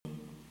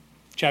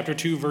chapter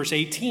 2, verse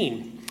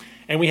 18.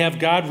 And we have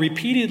God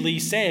repeatedly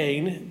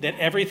saying that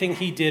everything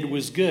he did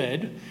was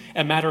good.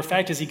 As a matter of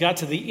fact, as he got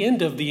to the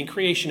end of the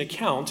creation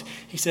account,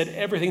 he said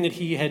everything that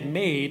he had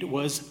made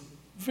was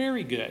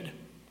very good.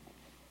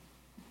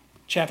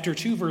 Chapter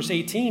 2, verse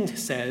 18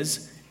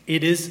 says,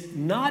 it is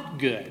not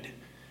good.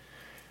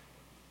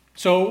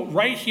 So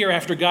right here,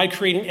 after God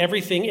creating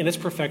everything in its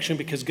perfection,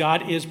 because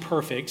God is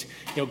perfect,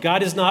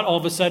 God is not all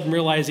of a sudden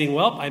realizing,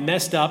 well, I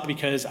messed up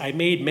because I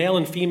made male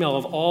and female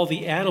of all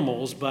the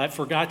animals, but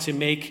forgot to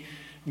make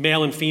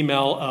male and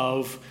female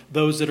of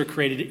those that are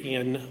created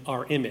in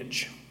our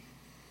image.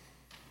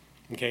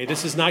 Okay,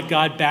 this is not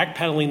God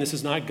backpedaling. This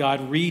is not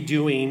God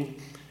redoing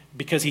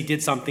because he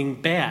did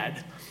something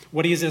bad.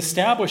 What he is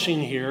establishing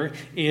here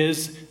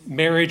is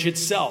marriage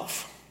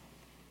itself.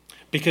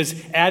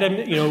 Because Adam,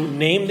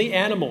 named the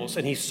animals,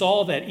 and he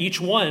saw that each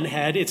one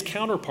had its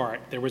counterpart.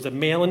 There was a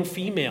male and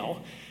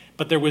female,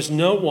 but there was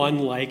no one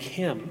like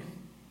him.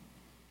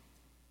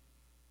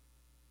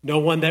 No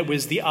one that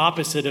was the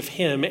opposite of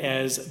him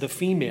as the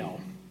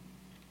female.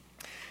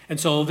 And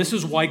so this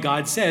is why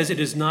God says it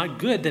is not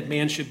good that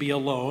man should be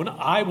alone.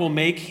 I will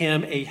make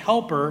him a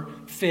helper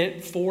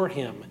fit for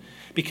him.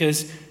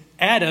 Because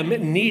Adam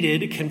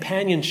needed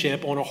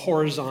companionship on a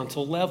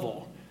horizontal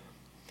level.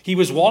 He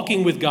was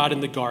walking with God in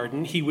the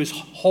garden. He was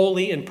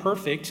holy and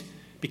perfect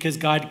because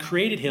God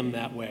created him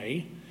that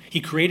way. He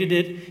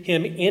created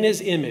him in his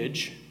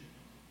image.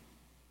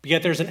 But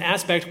yet there's an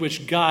aspect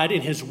which God,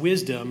 in his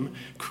wisdom,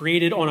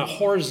 created on a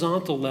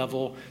horizontal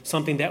level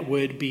something that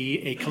would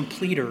be a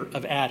completer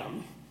of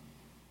Adam.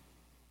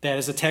 That,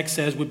 as the text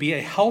says, would be a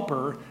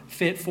helper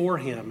fit for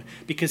him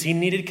because he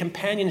needed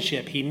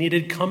companionship. He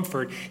needed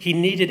comfort. He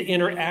needed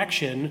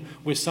interaction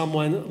with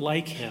someone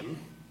like him,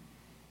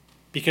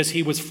 because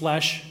he was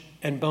flesh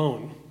and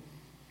bone.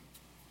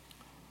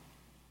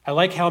 I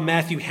like how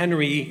Matthew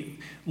Henry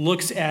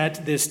looks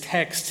at this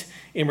text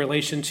in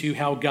relation to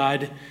how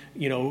God,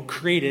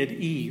 created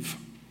Eve.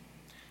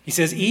 He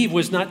says, Eve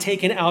was not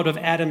taken out of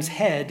Adam's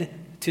head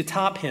to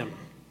top him,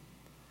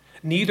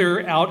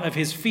 neither out of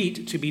his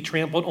feet to be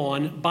trampled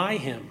on by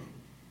him,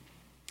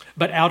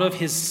 but out of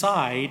his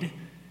side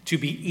to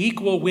be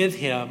equal with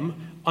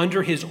him,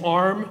 under his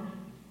arm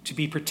to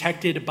be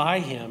protected by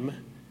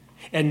him,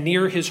 and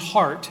near his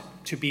heart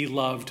to be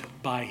loved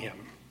by him.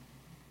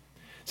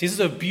 See, this is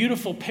a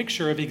beautiful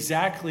picture of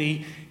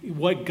exactly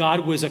what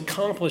God was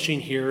accomplishing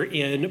here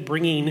in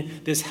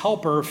bringing this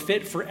helper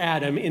fit for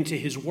Adam into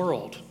his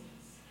world,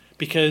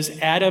 because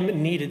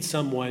Adam needed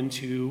someone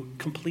to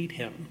complete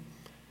him,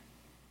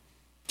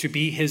 to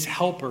be his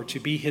helper,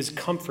 to be his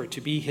comfort,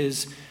 to be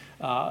his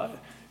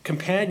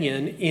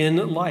companion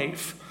in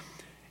life.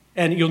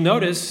 And you'll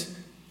notice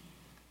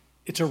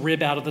it's a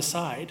rib out of the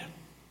side.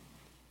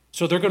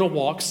 So they're going to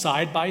walk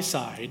side by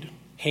side,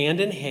 hand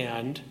in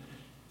hand,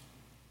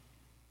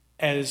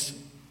 as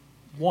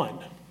one.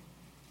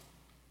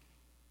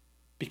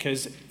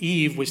 Because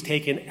Eve was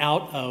taken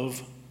out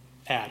of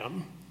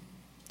Adam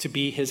to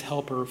be his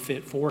helper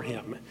fit for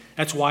him.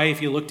 That's why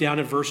if you look down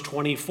at verse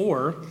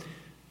 24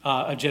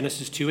 of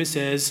Genesis 2, it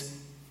says,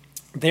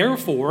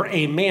 therefore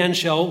a man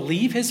shall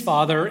leave his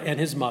father and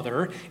his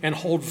mother and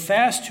hold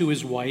fast to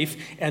his wife,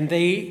 and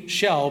they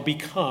shall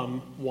become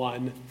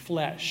one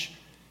flesh.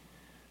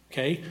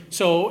 Okay,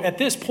 so at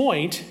this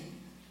point,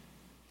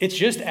 it's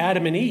just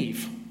Adam and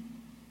Eve.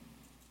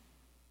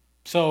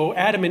 So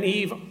Adam and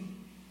Eve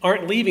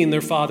aren't leaving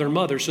their father and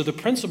mother. So the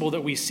principle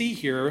that we see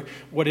here,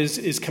 what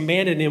is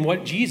commanded and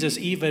what Jesus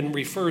even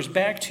refers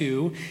back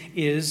to,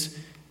 is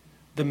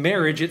the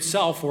marriage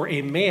itself, where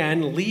a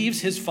man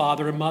leaves his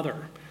father and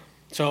mother.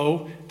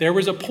 So there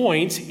was a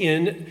point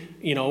in,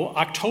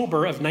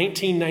 October of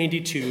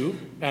 1992,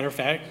 matter of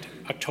fact,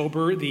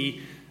 October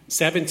the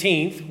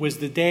 17th was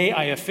the day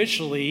I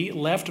officially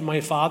left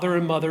my father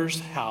and mother's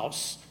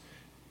house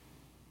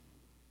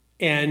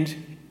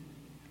and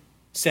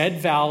said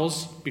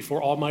vows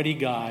before Almighty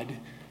God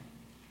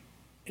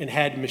and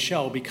had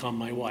Michelle become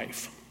my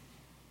wife.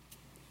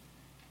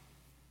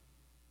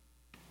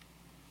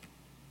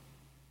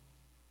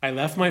 I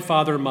left my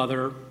father and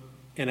mother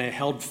and I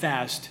held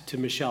fast to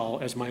Michelle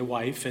as my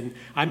wife. And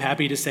I'm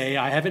happy to say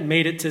I haven't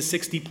made it to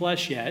 60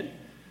 plus yet.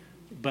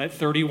 But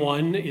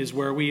 31 is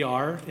where we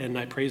are, and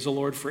I praise the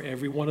Lord for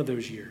every one of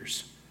those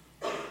years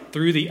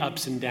through the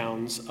ups and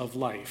downs of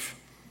life.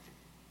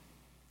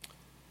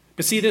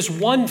 But see, this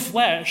one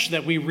flesh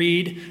that we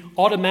read,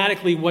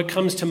 automatically what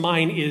comes to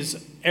mind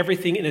is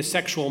everything in a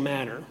sexual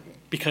manner,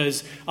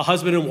 because a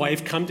husband and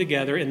wife come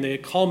together, and the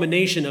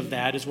culmination of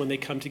that is when they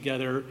come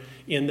together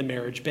in the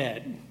marriage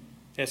bed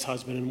as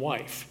husband and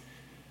wife.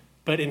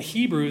 But in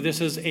Hebrew, this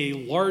is a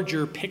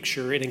larger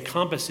picture. It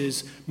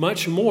encompasses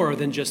much more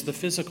than just the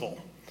physical.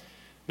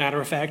 Matter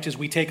of fact, as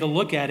we take a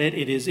look at it,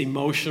 it is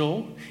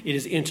emotional, it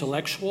is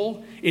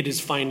intellectual, it is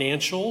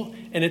financial,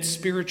 and it's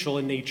spiritual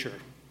in nature.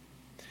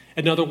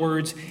 In other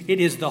words, it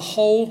is the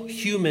whole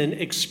human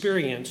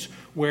experience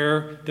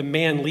where the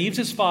man leaves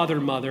his father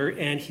and mother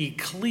and he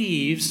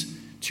cleaves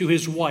to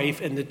his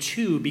wife, and the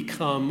two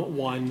become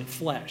one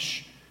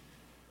flesh.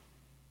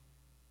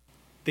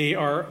 They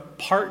are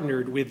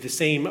partnered with the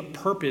same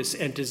purpose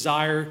and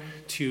desire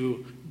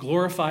to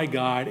glorify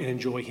God and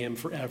enjoy him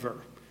forever.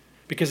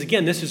 Because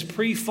again, this is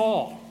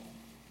pre-fall.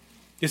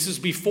 This is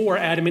before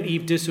Adam and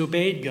Eve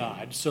disobeyed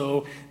God.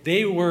 So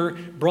they were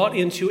brought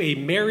into a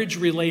marriage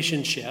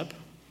relationship.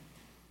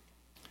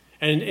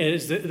 And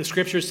as the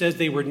scripture says,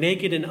 they were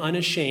naked and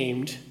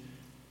unashamed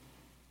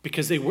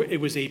because it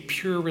was a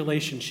pure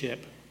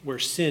relationship where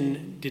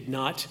sin did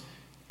not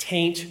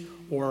taint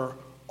or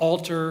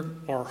alter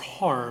or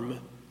harm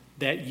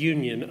that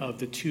union of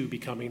the two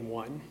becoming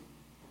one.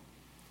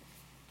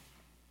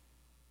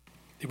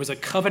 It was a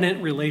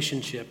covenant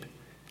relationship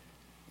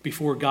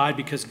before God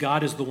because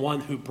God is the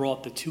one who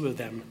brought the two of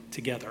them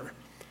together.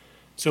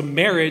 So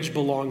marriage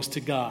belongs to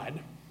God.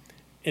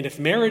 And if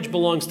marriage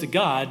belongs to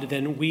God,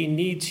 then we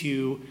need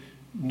to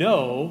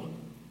know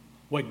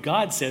what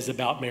God says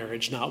about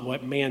marriage, not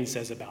what man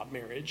says about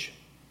marriage.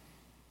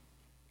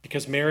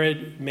 Because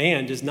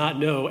man does not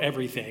know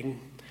everything.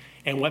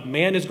 And what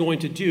man is going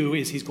to do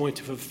is he's going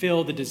to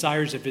fulfill the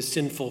desires of his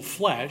sinful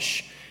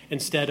flesh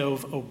instead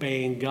of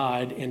obeying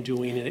God and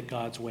doing it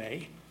God's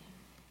way.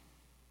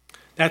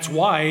 That's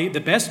why the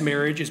best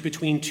marriage is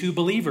between two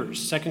believers.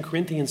 2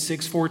 Corinthians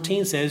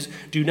 6:14 says,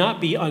 "Do not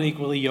be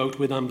unequally yoked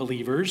with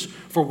unbelievers,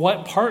 for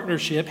what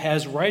partnership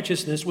has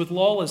righteousness with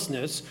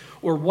lawlessness,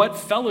 or what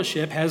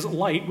fellowship has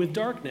light with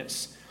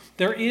darkness?"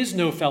 There is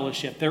no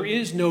fellowship. There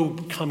is no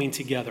coming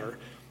together.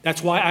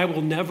 That's why I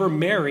will never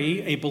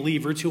marry a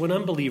believer to an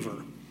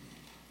unbeliever,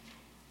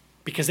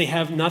 because they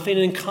have nothing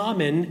in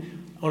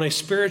common on a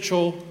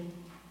spiritual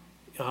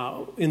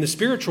in the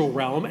spiritual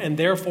realm, and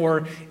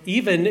therefore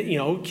even,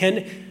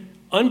 can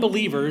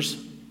unbelievers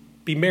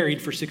be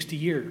married for 60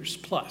 years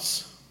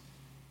plus?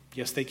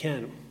 Yes, they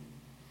can.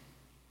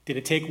 Did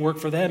it take work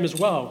for them as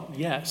well?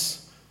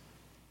 Yes.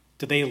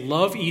 Do they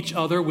love each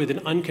other with an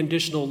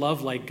unconditional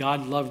love like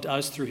God loved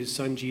us through his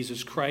son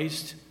Jesus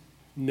Christ?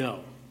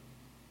 No.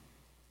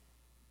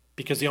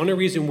 Because the only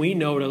reason we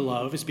know to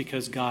love is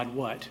because God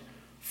what?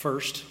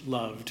 First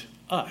loved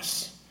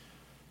us.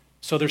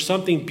 So there's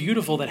something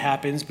beautiful that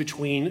happens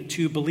between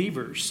two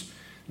believers.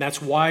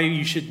 That's why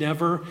you should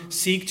never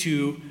seek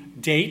to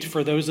date,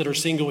 for those that are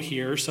single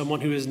here, someone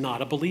who is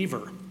not a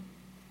believer.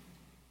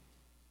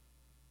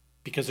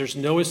 Because there's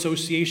no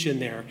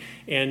association there.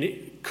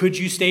 And could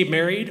you stay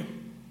married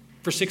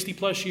for 60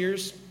 plus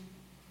years?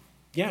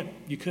 Yeah,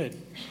 you could.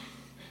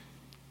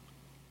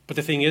 But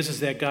the thing is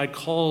that God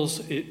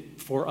calls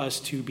it for us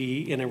to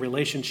be in a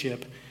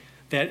relationship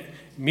that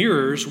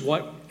mirrors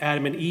what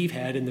Adam and Eve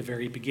had in the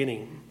very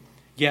beginning.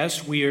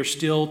 Yes, we are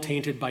still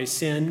tainted by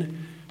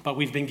sin, but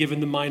we've been given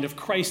the mind of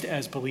Christ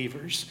as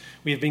believers.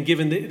 We have been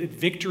given the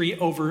victory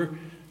over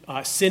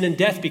sin and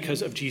death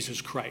because of Jesus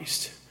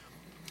Christ.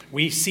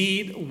 We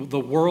see the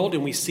world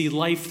and we see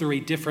life through a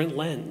different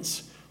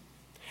lens.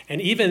 And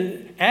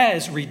even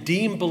as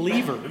redeemed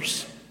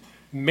believers,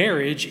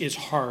 marriage is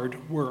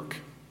hard work.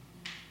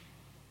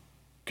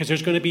 Because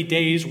there's going to be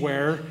days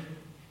where,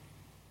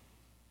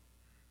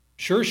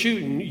 sure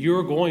shooting,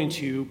 you're going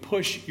to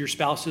push your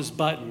spouse's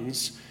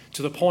buttons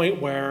to the point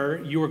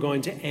where you are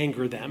going to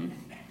anger them.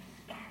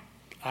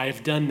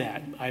 I've done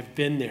that. I've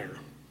been there.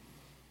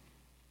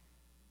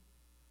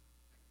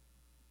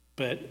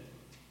 But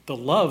the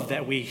love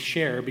that we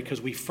share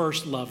because we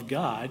first love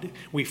God,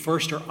 we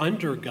first are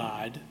under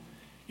God,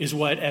 is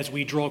what, as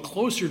we draw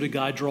closer to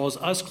God, draws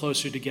us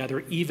closer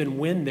together, even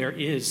when there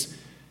is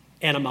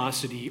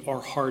animosity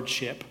or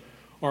hardship,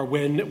 or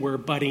when we're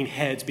butting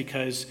heads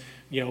because,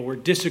 we're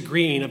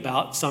disagreeing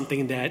about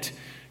something that,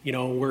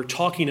 we're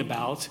talking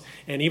about.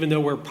 And even though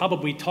we're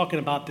probably talking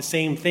about the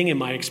same thing in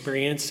my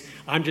experience,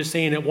 I'm just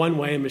saying it one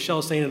way and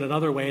Michelle's saying it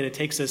another way, and it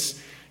takes us,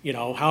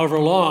 however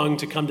long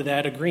to come to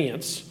that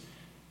agreement.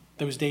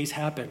 Those days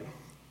happen.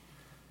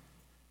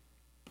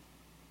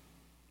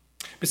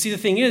 But see, the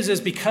thing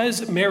is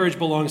because marriage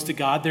belongs to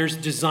God, there's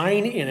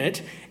design in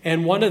it.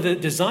 And one of the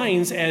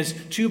designs as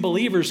two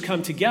believers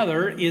come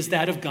together is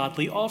that of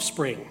godly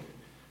offspring.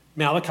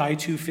 Malachi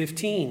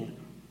 2:15.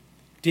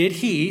 Did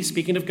he,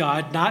 speaking of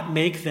God, not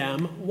make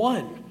them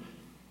one?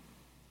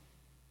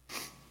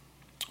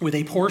 With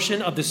a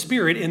portion of the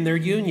Spirit in their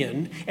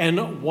union.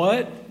 And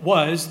what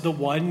was the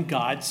one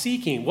God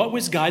seeking? What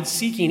was God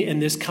seeking in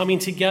this coming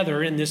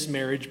together in this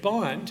marriage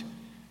bond?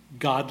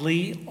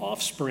 Godly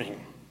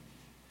offspring.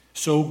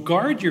 So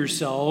guard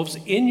yourselves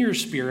in your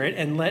spirit,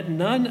 and let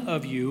none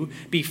of you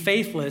be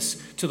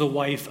faithless to the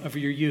wife of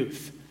your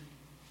youth.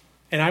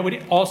 And I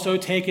would also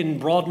take and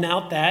broaden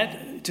out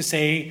that to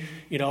say,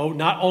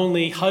 not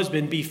only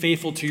husband, be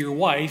faithful to your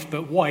wife,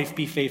 but wife,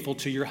 be faithful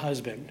to your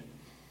husband.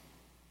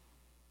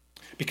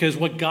 Because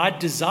what God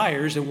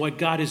desires and what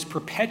God is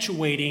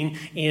perpetuating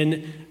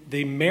in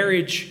the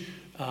marriage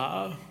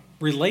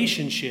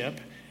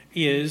relationship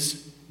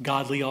is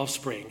godly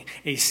offspring,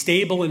 a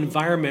stable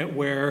environment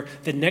where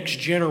the next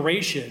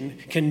generation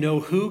can know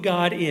who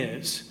God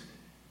is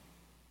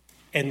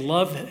and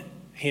love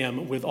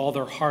him with all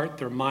their heart,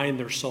 their mind,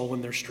 their soul,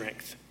 and their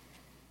strength.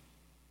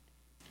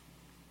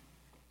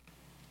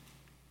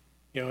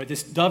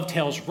 This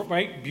dovetails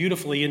right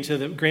beautifully into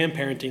the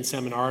grandparenting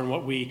seminar and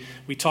what we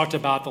talked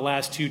about the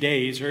last 2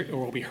 days, or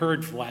what we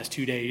heard for the last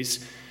 2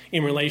 days,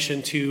 in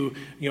relation to,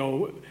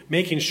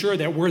 making sure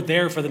that we're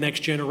there for the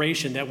next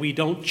generation, that we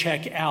don't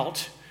check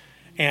out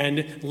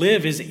and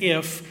live as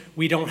if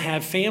we don't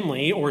have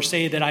family, or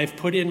say that I've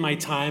put in my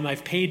time,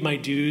 I've paid my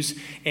dues,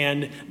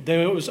 and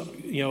those,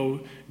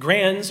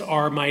 grands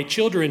are my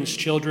children's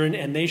children,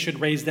 and they should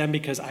raise them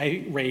because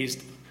I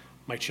raised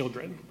my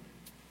children.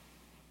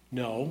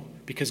 No,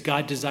 because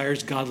God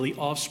desires godly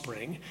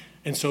offspring.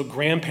 And so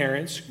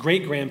grandparents,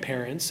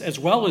 great-grandparents, as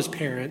well as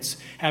parents,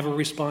 have a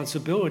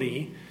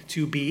responsibility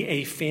to be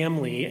a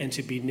family and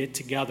to be knit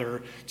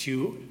together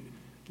to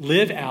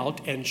live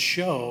out and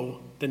show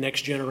the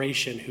next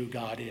generation who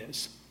God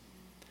is.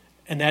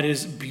 And that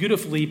is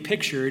beautifully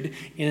pictured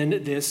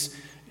in this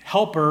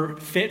helper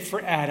fit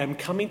for Adam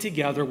coming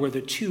together where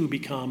the two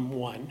become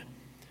one.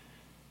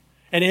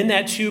 And in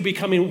that two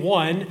becoming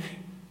one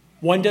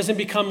doesn't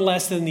become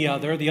less than the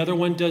other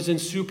one doesn't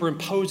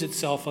superimpose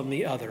itself on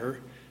the other.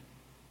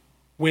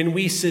 When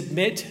we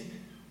submit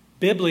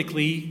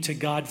biblically to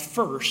God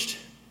first,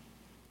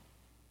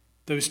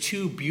 those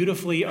two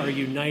beautifully are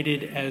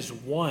united as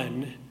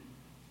one,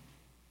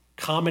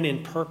 common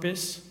in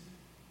purpose,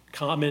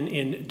 common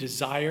in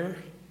desire,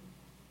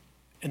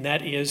 and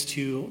that is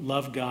to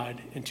love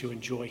God and to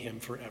enjoy Him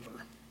forever.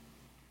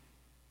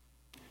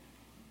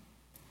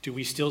 Do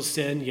we still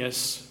sin?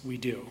 Yes, we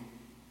do.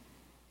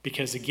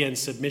 Because again,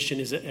 submission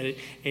is it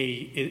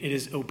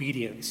is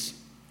obedience.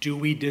 Do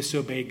we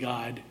disobey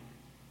God?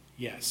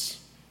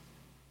 Yes.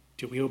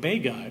 Do we obey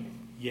God?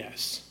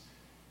 Yes.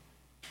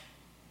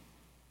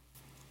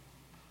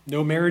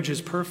 No marriage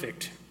is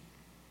perfect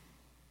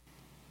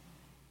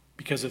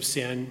because of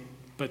sin,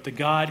 but the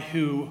God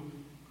who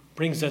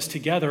brings us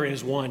together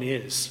as one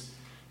is.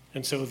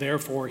 And so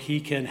therefore, He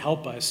can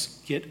help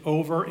us get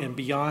over and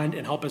beyond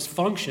and help us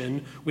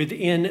function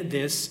within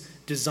this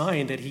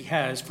design that He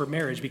has for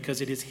marriage,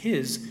 because it is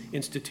His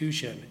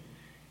institution.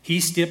 He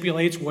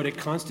stipulates what it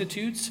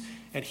constitutes,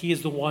 and He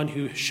is the one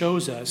who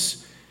shows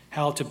us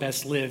how to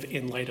best live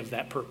in light of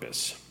that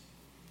purpose.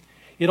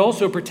 It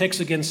also protects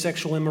against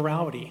sexual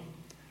immorality.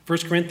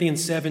 1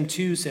 Corinthians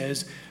 7:2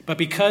 says, "But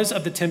because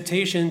of the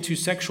temptation to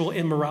sexual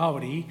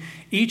immorality,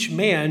 each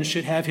man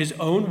should have his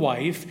own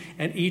wife,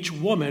 and each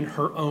woman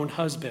her own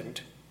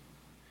husband."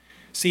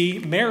 See,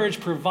 marriage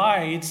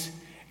provides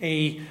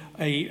a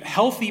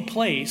healthy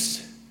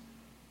place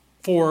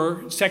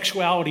for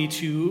sexuality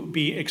to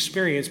be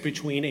experienced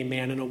between a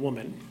man and a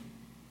woman,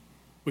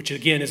 which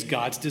again is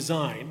God's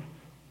design.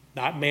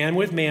 Not man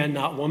with man,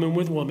 not woman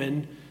with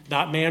woman,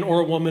 not man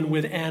or woman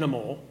with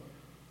animal.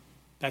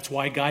 That's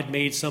why God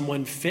made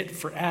someone fit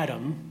for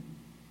Adam.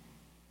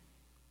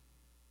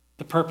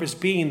 The purpose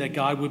being that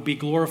God would be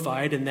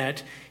glorified and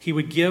that He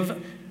would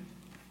give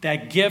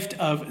that gift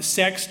of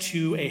sex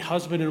to a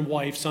husband and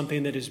wife,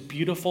 something that is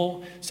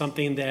beautiful,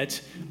 something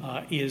that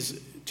is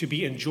to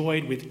be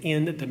enjoyed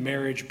within the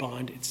marriage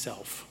bond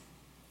itself.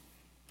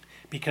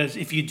 Because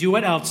if you do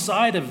it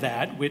outside of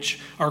that, which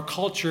our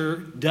culture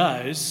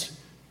does,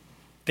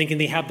 thinking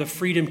they have the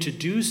freedom to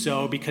do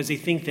so because they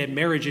think that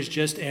marriage is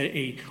just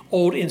a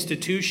old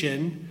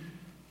institution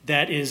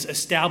that is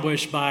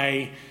established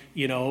by,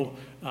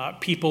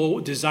 people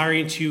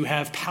desiring to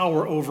have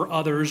power over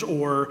others,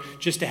 or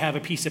just to have a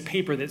piece of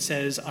paper that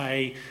says,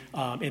 I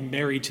am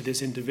married to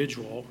this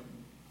individual.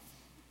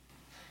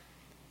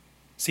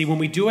 See, when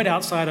we do it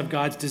outside of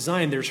God's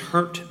design, there's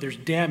hurt, there's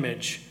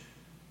damage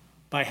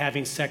by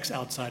having sex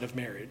outside of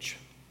marriage.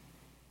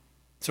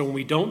 So when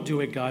we don't do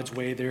it God's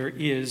way, there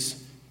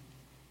is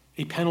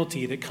a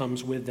penalty that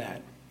comes with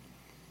that.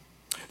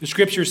 The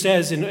scripture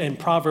says in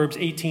Proverbs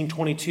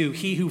 18:22,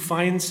 "He who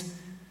finds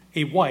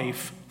a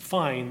wife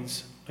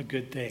finds a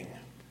good thing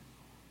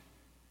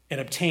and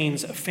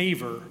obtains a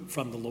favor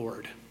from the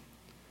Lord."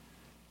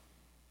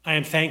 I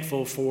am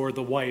thankful for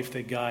the wife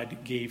that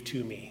God gave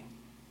to me.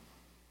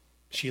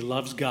 She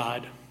loves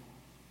God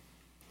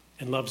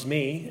and loves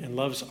me and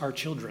loves our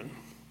children.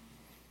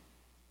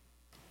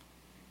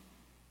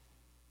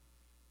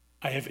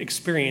 I have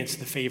experienced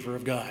the favor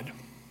of God.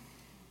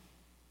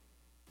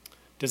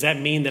 Does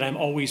that mean that I'm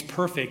always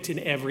perfect in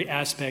every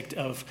aspect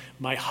of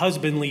my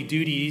husbandly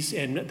duties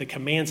and the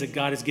commands that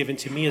God has given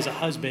to me as a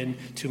husband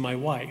to my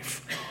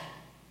wife?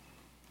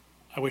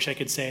 I wish I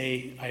could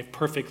say I've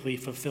perfectly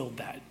fulfilled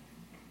that,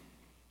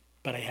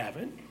 but I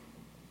haven't.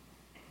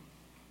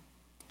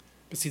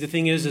 But see, the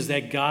thing is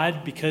that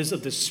God, because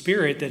of the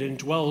Spirit that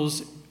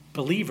indwells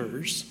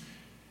believers,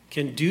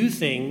 can do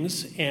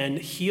things and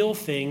heal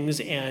things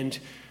and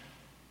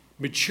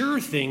mature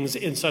things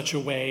in such a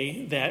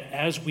way that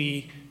as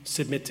we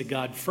submit to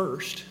God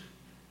first,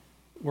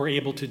 we're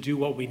able to do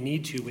what we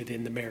need to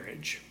within the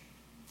marriage.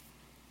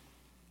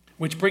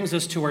 Which brings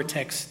us to our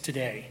text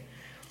today.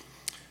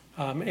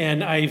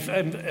 And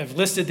I've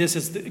listed this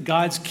as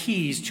God's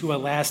keys to a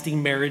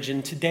lasting marriage,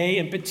 and today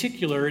in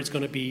particular it's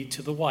going to be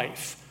to the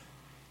wife.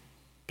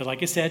 But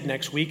like I said,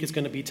 next week it's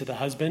going to be to the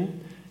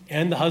husband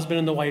and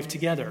the wife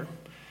together.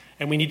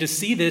 And we need to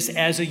see this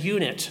as a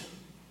unit.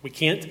 We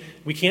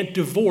can't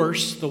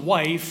divorce the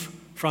wife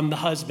from the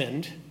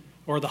husband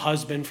or the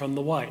husband from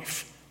the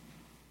wife.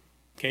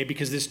 Okay,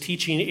 because this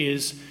teaching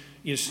is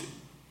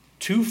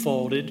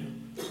twofolded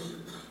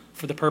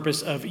for the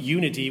purpose of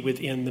unity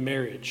within the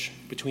marriage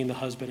between the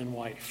husband and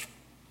wife.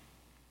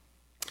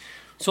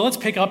 So let's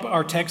pick up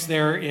our text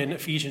there in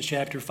Ephesians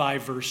chapter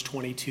 5, verse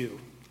 22.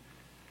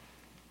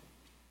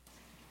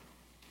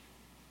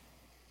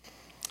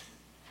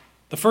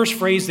 The first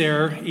phrase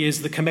there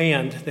is the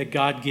command that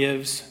God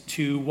gives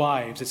to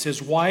wives. It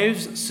says,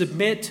 "Wives,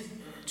 submit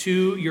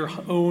to your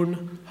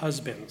own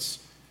husbands."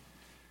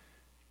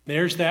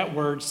 There's that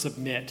word,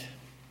 submit.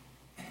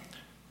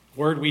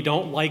 Word we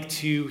don't like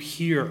to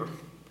hear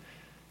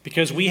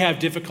because we have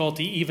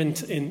difficulty even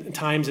in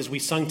times as we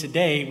sung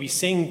today. We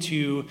sing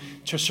to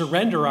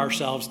surrender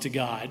ourselves to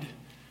God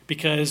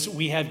because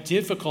we have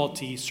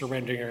difficulty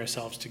surrendering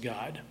ourselves to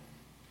God.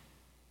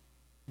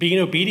 Being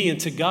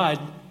obedient to God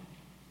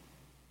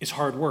is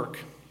hard work.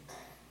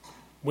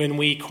 When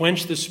we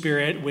quench the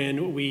Spirit,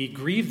 when we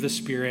grieve the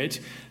Spirit,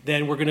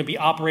 then we're going to be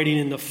operating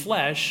in the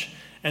flesh,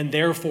 and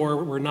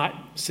therefore we're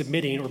not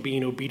submitting or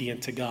being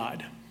obedient to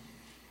God.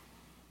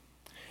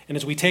 And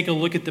as we take a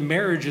look at the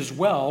marriage as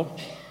well,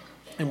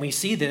 and we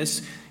see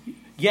this,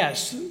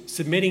 yes,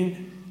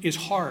 submitting is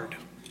hard.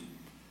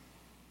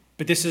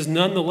 But this is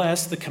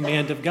nonetheless the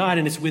command of God,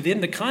 and it's within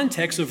the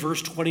context of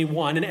verse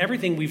 21 and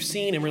everything we've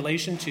seen in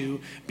relation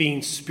to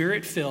being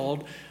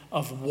Spirit-filled,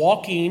 of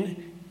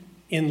walking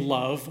in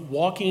love,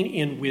 walking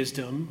in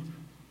wisdom,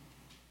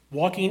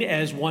 walking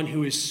as one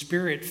who is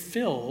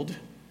Spirit-filled,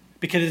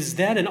 because it's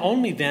then and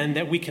only then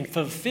that we can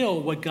fulfill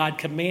what God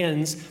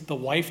commands the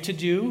wife to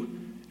do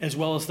as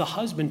well as the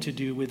husband to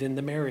do within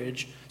the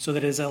marriage so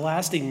that it is a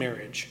lasting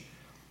marriage.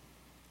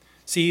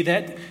 See,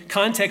 that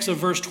context of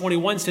verse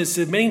 21 says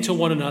submitting to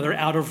one another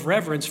out of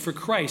reverence for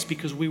Christ,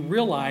 because we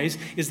realize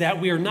is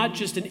that we are not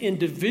just an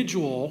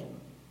individual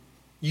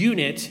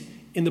unit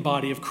in the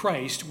body of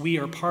Christ. We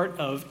are part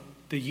of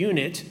the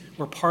unit.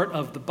 We're part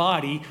of the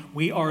body.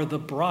 We are the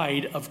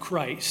bride of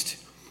Christ.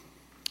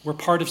 We're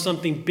part of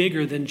something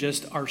bigger than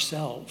just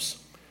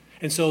ourselves.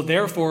 And so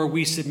therefore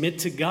we submit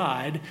to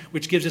God,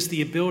 which gives us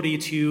the ability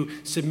to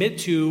submit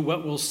to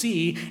what we'll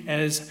see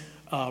as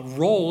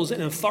roles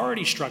and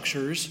authority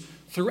structures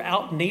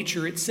throughout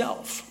nature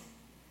itself.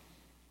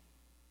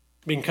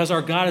 Because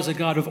our God is a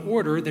God of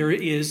order, there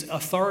is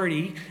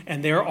authority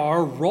and there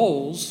are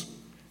roles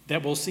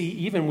that we'll see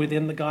even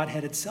within the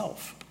Godhead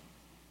itself.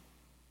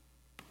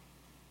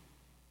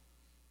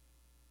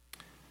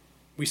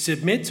 We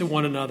submit to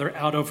one another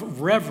out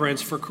of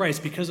reverence for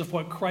Christ because of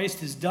what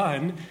Christ has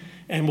done,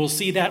 and we'll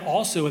see that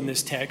also in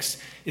this text,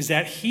 is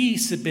that he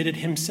submitted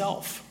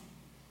himself.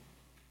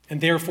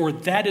 And therefore,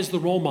 that is the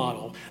role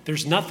model.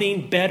 There's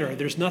nothing better.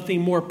 There's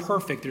nothing more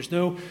perfect. There's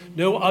no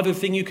other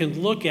thing you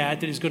can look at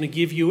that is going to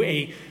give you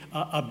a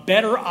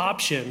better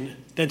option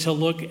than to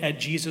look at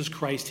Jesus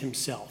Christ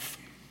himself,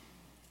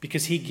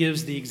 because he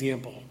gives the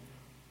example.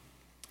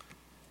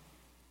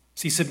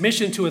 See,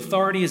 submission to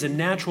authority is a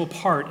natural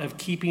part of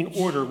keeping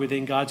order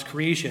within God's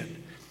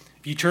creation.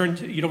 If you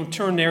don't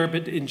turn there,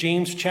 but in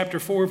James chapter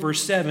 4,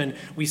 verse 7,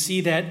 we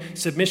see that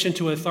submission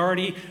to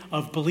authority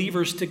of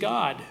believers to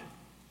God.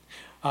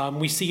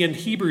 We see in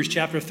Hebrews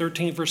chapter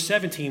 13, verse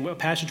 17, a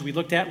passage we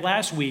looked at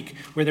last week,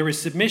 where there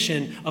is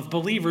submission of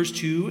believers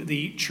to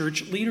the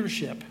church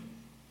leadership.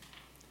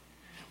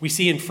 We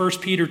see in 1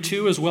 Peter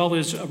 2, as well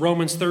as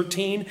Romans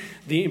 13,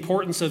 the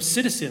importance of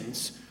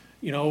citizens,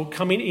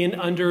 coming in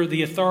under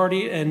the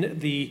authority and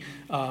the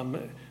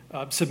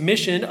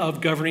submission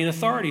of governing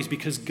authorities,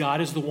 because God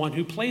is the one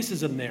who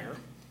places them there.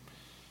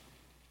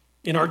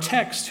 In our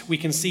text, we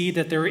can see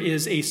that there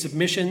is a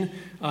submission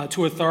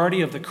to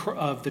authority of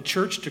the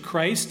church to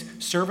Christ,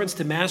 servants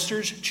to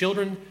masters,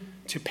 children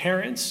to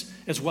parents,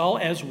 as well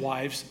as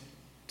wives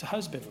to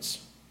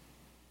husbands.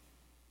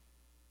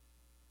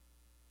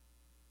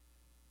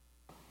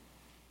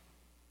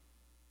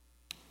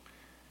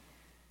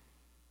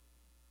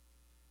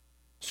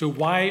 So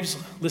wives,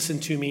 listen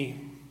to me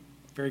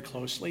very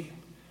closely,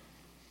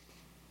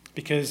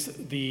 because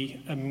the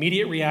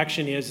immediate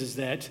reaction is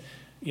that,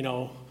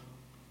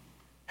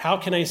 how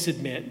can I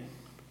submit?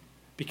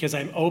 Because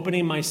I'm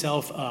opening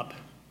myself up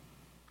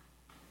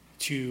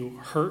to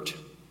hurt,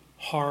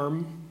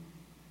 harm.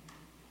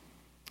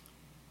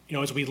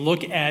 As we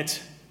look at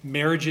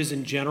marriages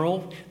in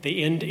general, they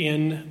end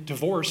in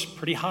divorce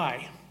pretty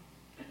high.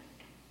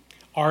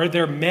 Are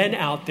there men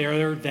out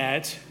there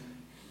that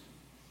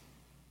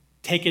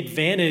take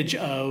advantage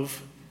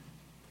of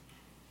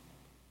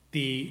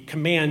the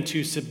command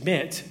to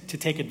submit, to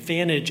take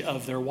advantage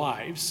of their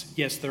wives?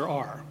 Yes, there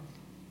are.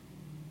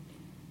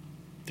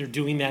 They're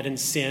doing that in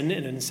sin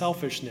and in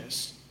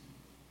selfishness.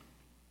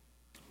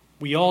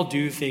 We all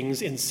do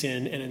things in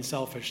sin and in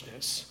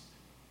selfishness.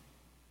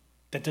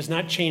 That does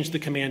not change the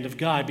command of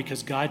God,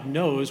 because God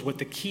knows what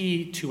the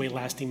key to a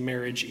lasting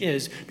marriage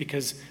is,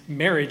 because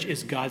marriage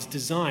is God's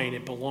design.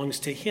 It belongs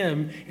to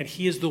him, and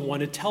he is the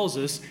one who tells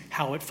us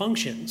how it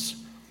functions.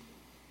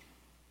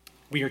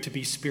 We are to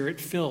be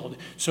spirit-filled.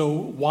 So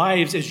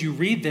wives, as you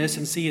read this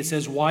and see it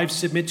says, wives,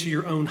 submit to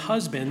your own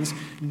husbands,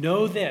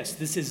 know this.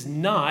 This is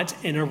not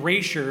an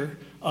erasure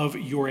of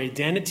your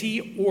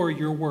identity or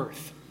your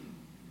worth.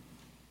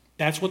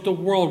 That's what the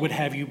world would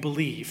have you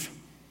believe.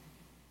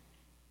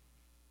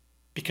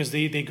 Because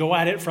they go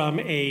at it from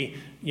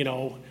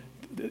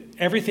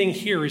everything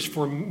here is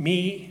for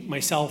me,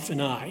 myself,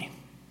 and I.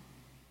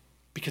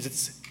 Because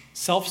it's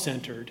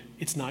self-centered.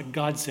 It's not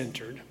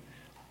God-centered.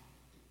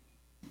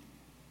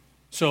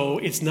 So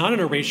it's not an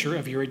erasure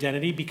of your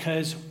identity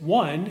because,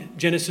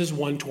 Genesis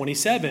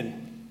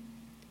 1:27.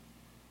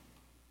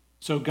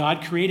 So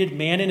God created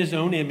man in his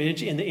own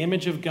image. In the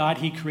image of God,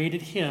 he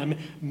created him.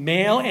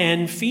 Male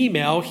and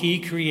female, he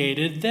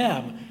created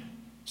them.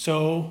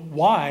 So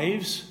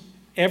wives,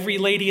 every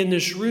lady in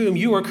this room,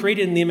 you are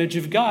created in the image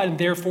of God, and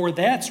therefore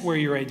that's where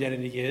your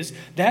identity is.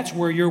 That's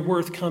where your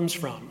worth comes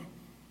from.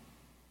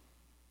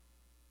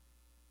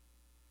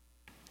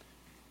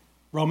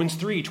 Romans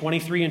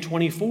 3:23 and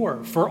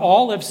 24. For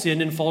all have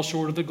sinned and fall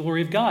short of the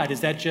glory of God.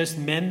 Is that just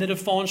men that have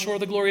fallen short of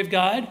the glory of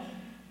God?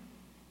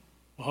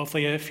 Well,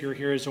 hopefully if you're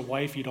here as a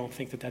wife, you don't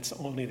think that that's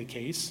only the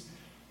case.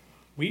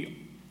 We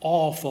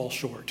all fall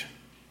short.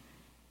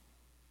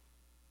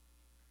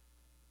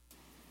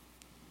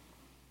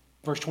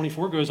 Verse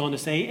 24 goes on to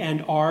say,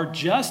 and are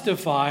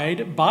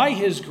justified by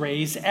his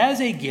grace as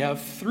a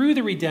gift through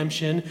the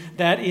redemption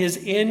that is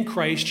in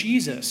Christ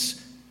Jesus.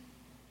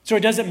 So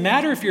it doesn't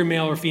matter if you're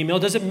male or female.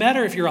 It doesn't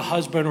matter if you're a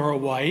husband or a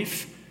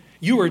wife.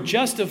 You are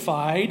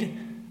justified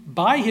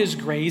by his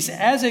grace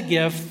as a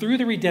gift through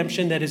the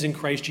redemption that is in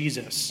Christ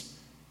Jesus.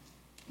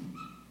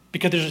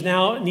 Because there's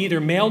now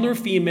neither male nor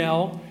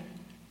female,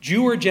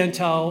 Jew or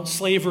Gentile,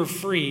 slave or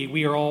free.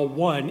 We are all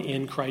one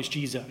in Christ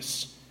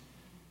Jesus.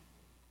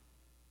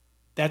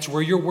 That's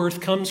where your worth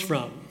comes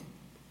from.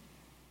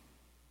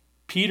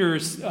 Peter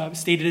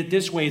stated it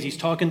this way as he's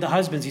talking to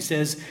husbands. He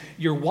says,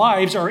 your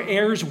wives are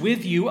heirs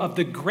with you of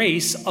the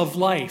grace of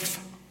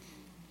life.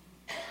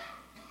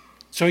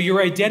 So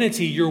your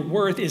identity, your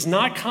worth is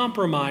not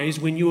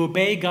compromised when you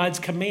obey God's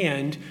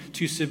command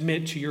to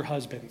submit to your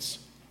husbands.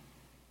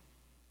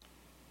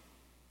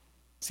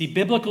 See,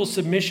 biblical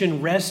submission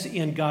rests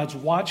in God's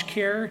watch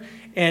care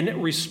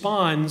and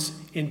responds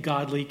in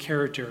godly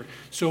character.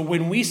 So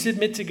when we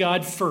submit to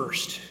God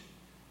first,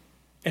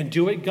 and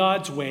do it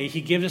God's way, he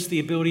gives us the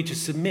ability to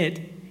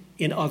submit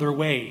in other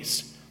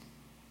ways.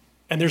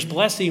 And there's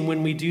blessing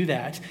when we do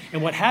that.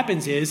 And what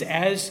happens is,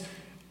 as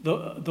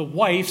the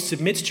wife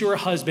submits to her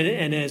husband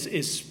and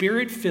is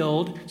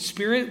spirit-filled,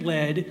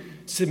 spirit-led,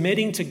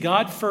 submitting to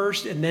God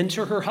first and then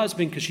to her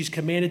husband because she's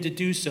commanded to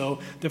do so,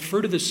 the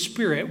fruit of the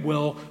Spirit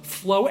will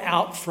flow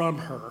out from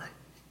her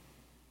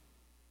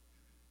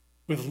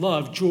with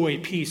love, joy,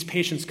 peace,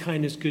 patience,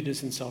 kindness,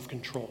 goodness, and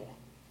self-control.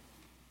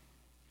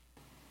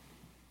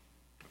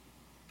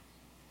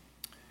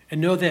 And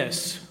know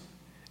this,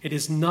 it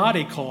is not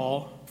a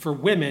call for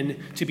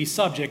women to be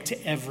subject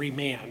to every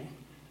man.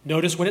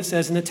 Notice what it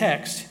says in the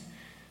text.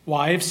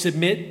 Wives,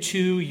 submit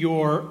to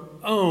your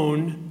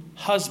own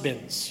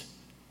husbands.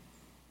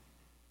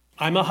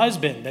 I'm a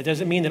husband. That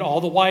doesn't mean that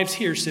all the wives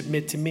here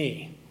submit to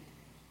me.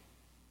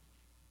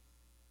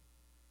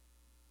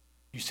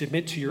 You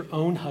submit to your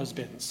own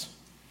husbands.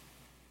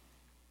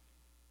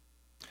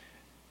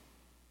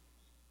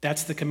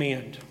 That's the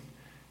command.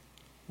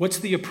 What's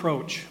the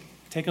approach?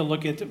 Take a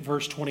look at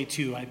verse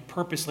 22. I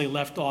purposely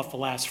left off the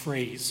last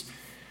phrase.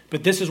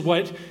 But this is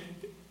what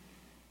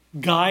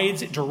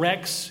guides,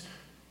 directs,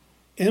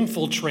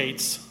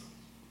 infiltrates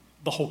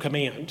the whole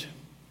command.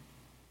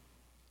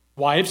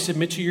 Wives,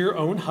 submit to your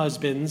own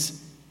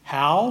husbands.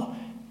 How?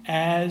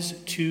 As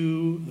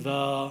to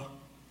the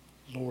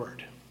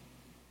Lord.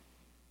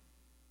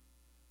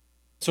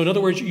 So in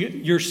other words,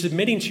 you're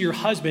submitting to your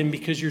husband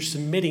because you're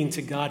submitting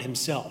to God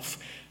himself.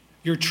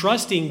 You're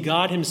trusting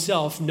God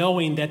himself,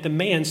 knowing that the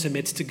man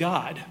submits to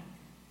God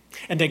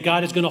and that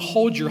God is going to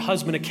hold your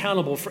husband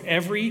accountable for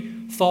every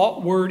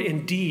thought, word,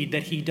 and deed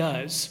that he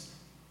does.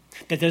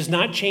 That does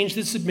not change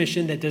the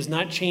submission, that does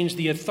not change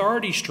the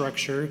authority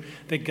structure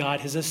that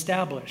God has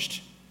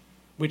established,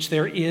 which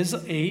there is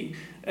a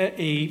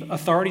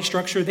authority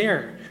structure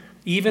there.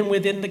 Even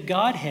within the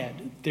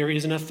Godhead, there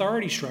is an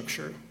authority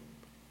structure.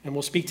 And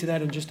we'll speak to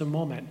that in just a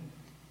moment.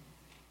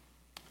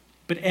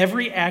 But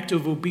every act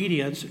of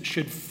obedience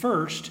should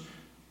first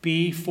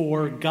be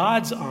for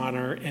God's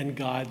honor and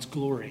God's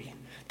glory.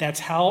 That's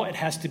how it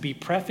has to be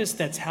prefaced.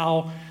 That's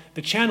how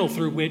the channel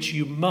through which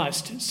you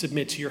must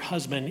submit to your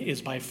husband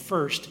is by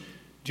first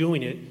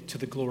doing it to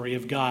the glory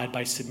of God,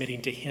 by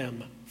submitting to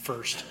him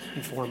first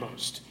and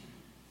foremost.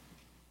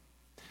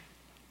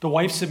 The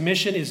wife's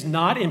submission is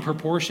not in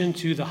proportion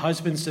to the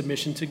husband's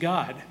submission to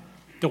God.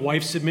 The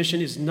wife's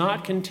submission is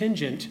not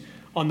contingent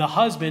on the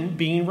husband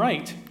being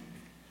right.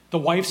 The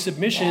wife's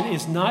submission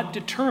is not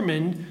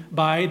determined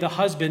by the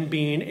husband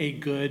being a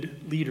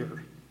good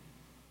leader.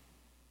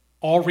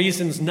 All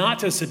reasons not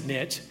to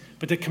submit,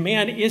 but the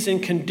command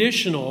isn't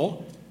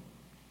conditional.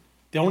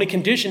 The only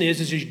condition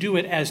is you do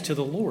it as to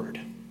the Lord.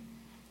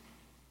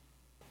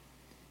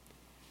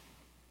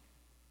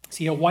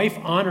 See, a wife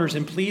honors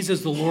and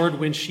pleases the Lord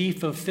when she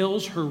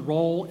fulfills her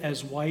role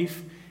as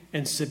wife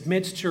and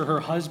submits to her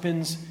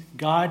husband's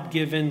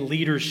God-given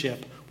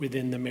leadership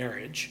within the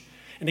marriage.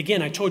 And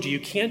again, I told you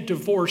can't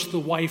divorce the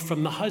wife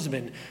from the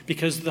husband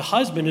because the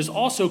husband is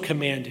also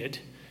commanded,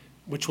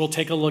 which we'll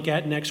take a look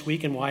at next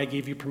week and why I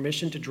gave you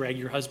permission to drag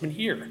your husband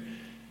here.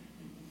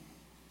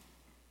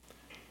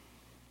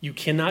 You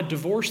cannot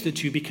divorce the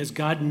two because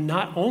God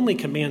not only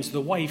commands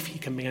the wife, he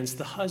commands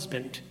the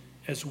husband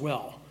as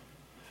well.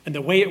 And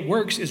the way it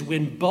works is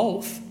when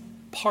both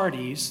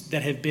parties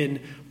that have been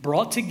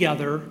brought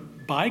together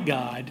by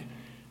God,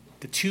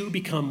 the two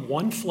become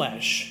one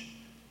flesh,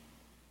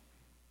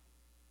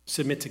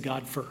 submit to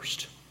God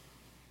first.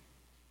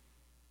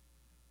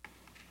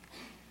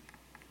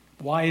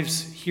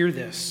 Wives, hear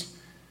this.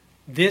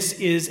 This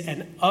is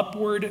an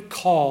upward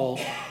call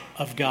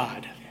of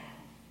God.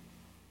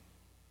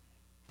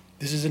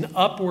 This is an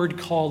upward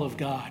call of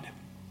God.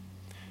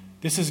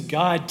 This is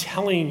God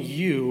telling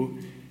you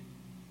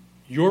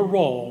your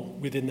role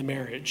within the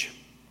marriage.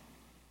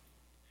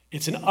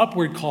 It's an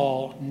upward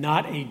call,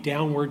 not a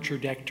downward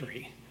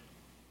trajectory.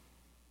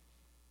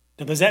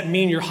 Now, does that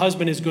mean your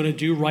husband is going to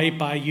do right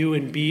by you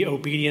and be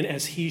obedient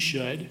as he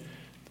should?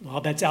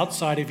 Well, that's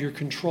outside of your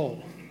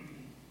control.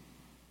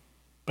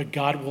 But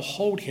God will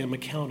hold him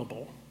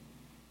accountable.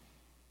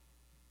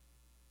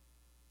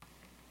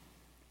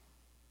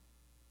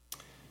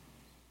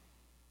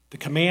 The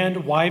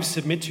command, wives,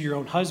 submit to your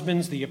own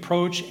husbands, the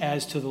approach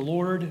as to the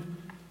Lord.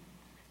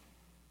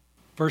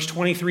 Verse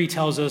 23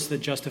 tells us the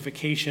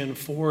justification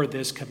for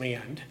this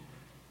command.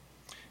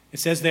 It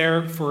says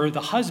there, for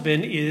the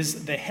husband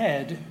is the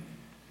head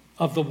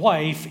of the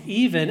wife,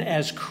 even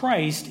as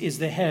Christ is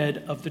the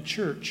head of the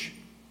church.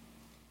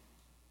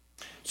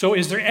 So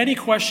is there any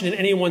question in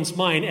anyone's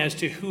mind as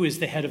to who is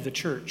the head of the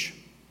church?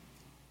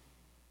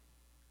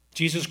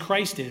 Jesus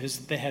Christ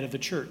is the head of the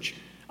church.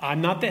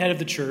 I'm not the head of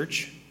the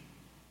church.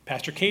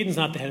 Pastor Caden's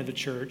not the head of the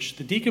church.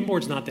 The deacon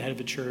board's not the head of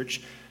the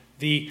church.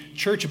 The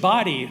church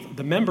body,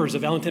 the members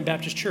of Ellington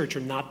Baptist Church,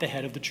 are not the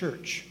head of the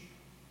church.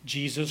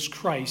 Jesus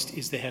Christ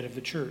is the head of the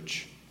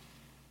church.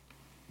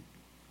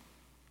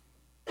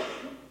 1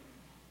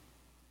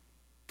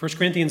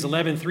 Corinthians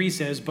 11:3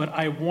 says, but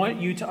I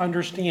want you to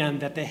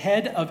understand that the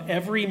head of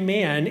every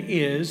man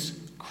is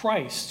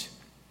Christ.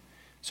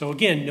 So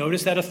again,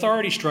 notice that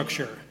authority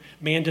structure.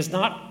 Man does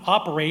not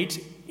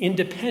operate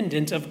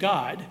independent of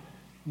God.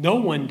 No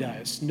one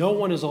does. No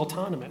one is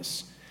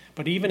autonomous.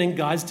 But even in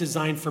God's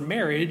design for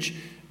marriage,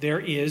 there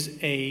is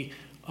a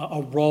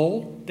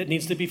role that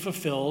needs to be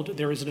fulfilled.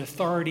 There is an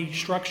authority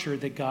structure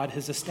that God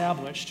has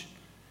established.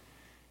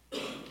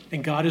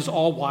 And God is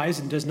all wise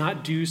and does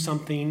not do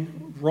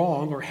something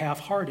wrong or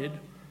half-hearted. It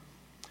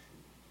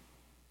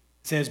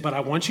says, but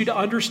I want you to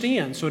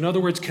understand. So in other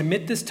words,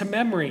 commit this to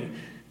memory.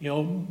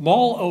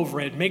 Mull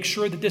over it. Make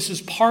sure that this is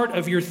part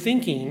of your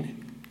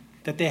thinking,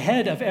 that the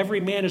head of every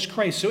man is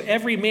Christ. So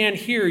every man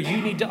here, you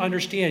need to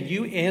understand,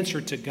 you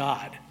answer to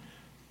God.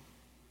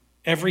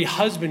 Every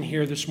husband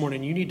here this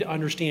morning, you need to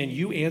understand,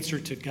 you answer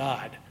to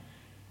God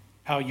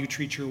how you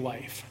treat your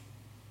wife.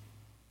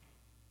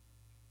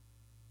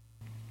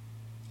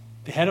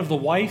 The head of the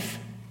wife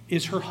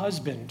is her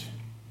husband.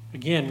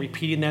 Again,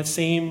 repeating that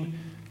same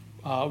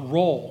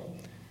role.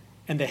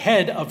 And the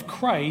head of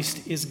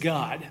Christ is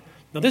God.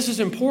 Now, this is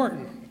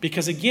important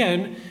because,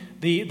 again,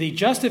 the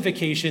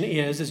justification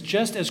is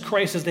just as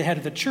Christ is the head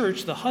of the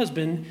church, the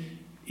husband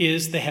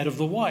is the head of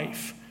the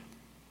wife.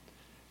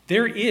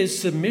 There is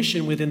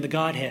submission within the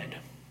Godhead.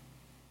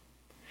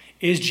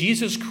 Is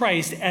Jesus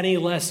Christ any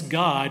less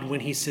God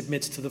when he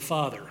submits to the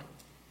Father?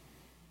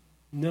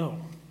 No.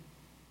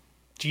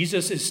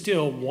 Jesus is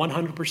still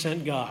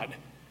 100% God.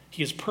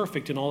 He is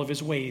perfect in all of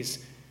his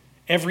ways.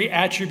 Every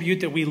attribute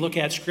that we look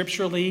at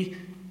scripturally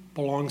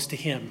belongs to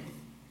him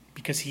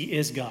because he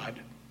is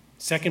God,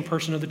 second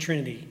person of the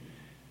Trinity.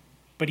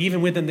 But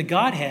even within the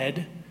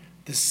Godhead,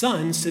 the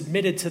Son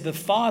submitted to the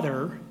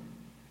Father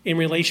in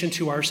relation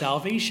to our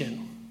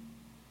salvation.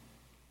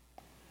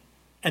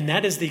 And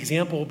that is the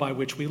example by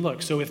which we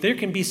look. So if there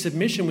can be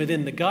submission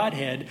within the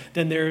Godhead,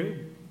 then there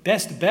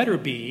better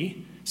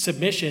be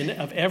submission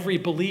of every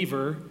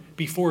believer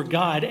before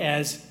God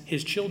as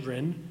his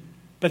children,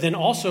 but then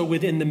also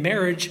within the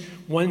marriage,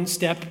 one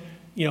step,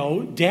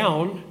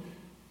 down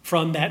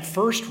from that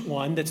first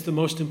one that's the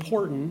most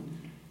important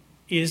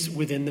is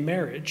within the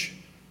marriage,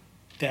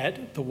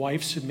 that the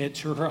wife submits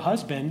to her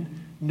husband,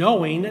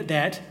 knowing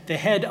that the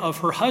head of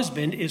her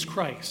husband is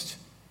Christ.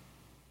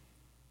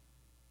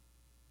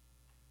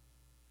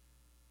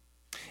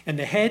 And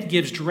the head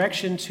gives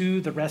direction to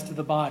the rest of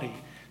the body.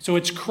 So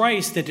it's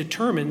Christ that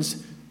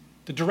determines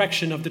the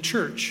direction of the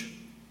church.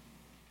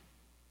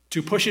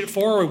 To push it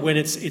forward when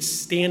it's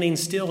standing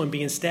still and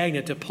being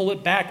stagnant, to pull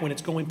it back when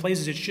it's going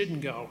places it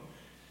shouldn't go.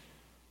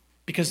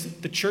 Because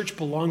the church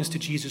belongs to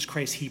Jesus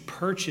Christ. He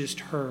purchased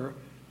her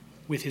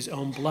with his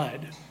own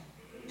blood.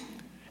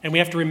 And we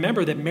have to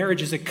remember that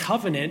marriage is a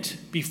covenant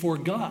before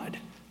God.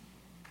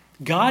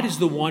 God is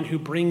the one who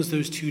brings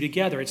those two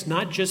together. It's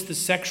not just the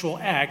sexual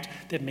act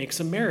that makes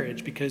a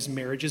marriage, because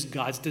marriage is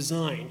God's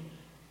design.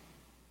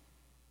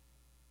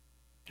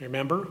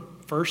 Remember,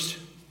 first,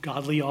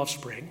 godly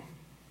offspring.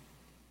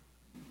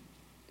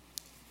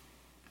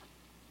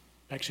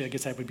 Actually, I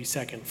guess that would be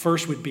second.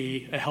 First would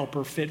be a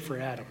helper fit for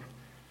Adam,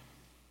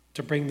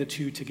 to bring the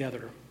two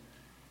together.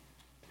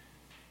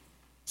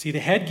 See,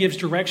 the head gives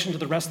direction to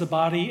the rest of the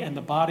body, and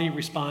the body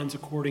responds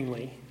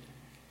accordingly.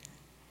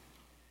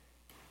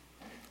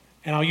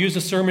 And I'll use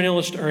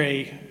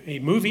a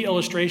movie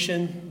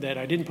illustration that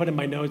I didn't put in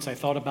my notes. I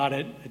thought about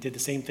it. I did the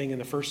same thing in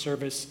the first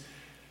service.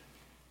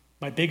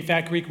 My Big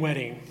Fat Greek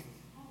Wedding.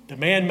 The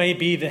man may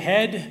be the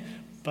head,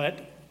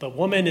 but the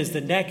woman is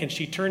the neck, and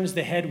she turns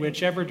the head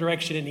whichever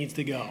direction it needs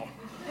to go.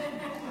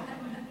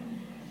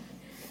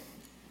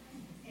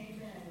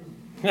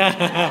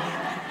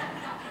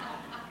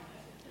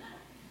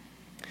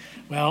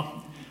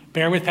 Well,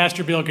 bear with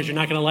Pastor Bill, because you're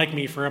not going to like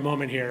me for a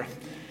moment here.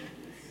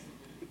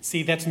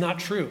 See, that's not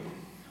true.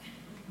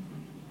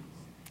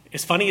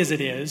 As funny as it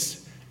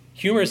is,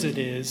 humorous as it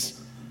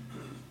is,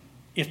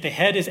 if the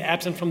head is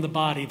absent from the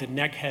body, the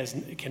neck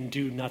can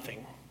do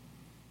nothing.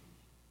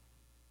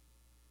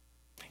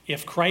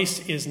 If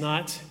Christ is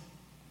not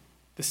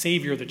the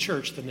Savior of the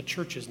church, then the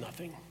church is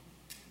nothing.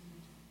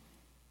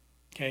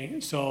 Okay,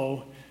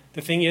 so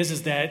the thing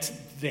is that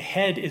the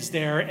head is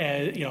there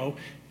as,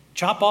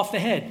 chop off the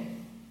head.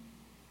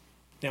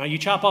 Now, you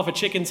chop off a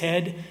chicken's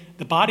head,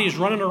 the body is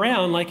running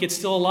around like it's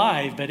still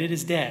alive, but it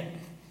is dead.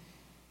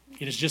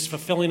 It is just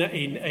fulfilling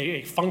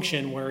a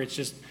function where it's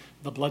just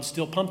the blood's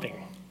still pumping.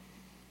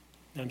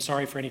 And I'm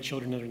sorry for any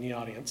children that are in the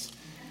audience,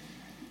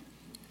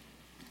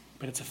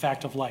 but it's a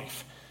fact of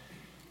life.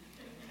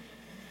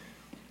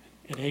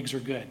 And eggs are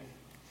good.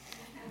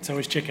 So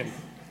is chicken.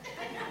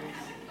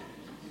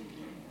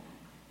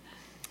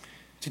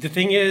 See, the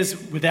thing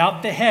is,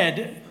 without the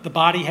head, the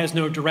body has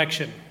no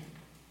direction.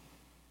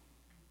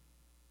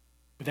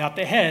 Without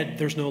the head,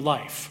 there's no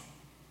life.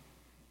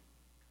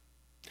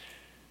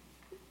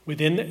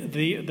 Within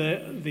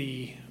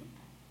the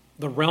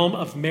realm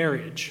of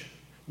marriage,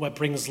 what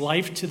brings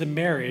life to the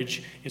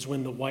marriage is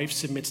when the wife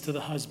submits to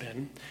the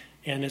husband,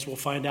 and as we'll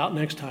find out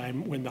next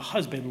time, when the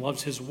husband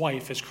loves his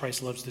wife as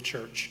Christ loves the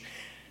church.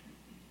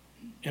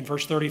 And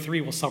verse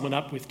 33 will sum it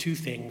up with two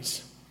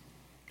things: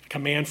 a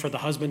command for the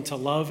husband to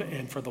love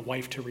and for the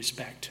wife to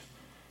respect.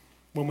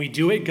 When we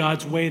do it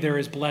God's way, there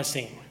is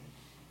blessing.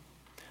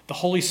 The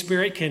Holy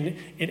Spirit can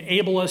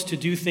enable us to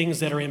do things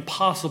that are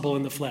impossible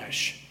in the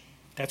flesh.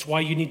 That's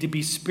why you need to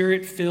be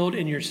Spirit-filled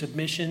in your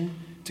submission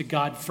to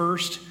God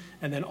first,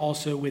 and then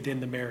also within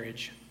the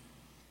marriage.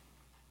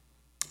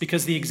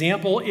 Because the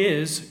example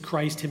is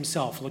Christ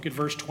himself. Look at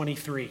verse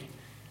 23.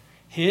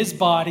 His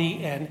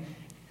body and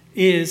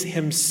is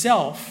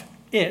himself,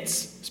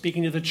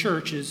 speaking to the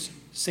church's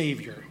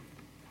Savior.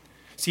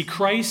 See,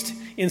 Christ,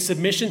 in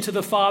submission to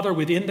the Father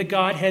within the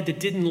Godhead, that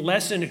didn't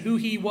lessen who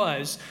he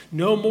was,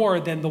 no more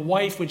than the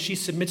wife, when she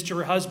submits to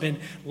her husband,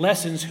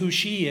 lessens who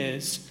she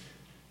is.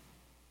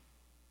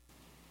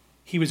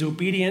 He was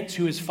obedient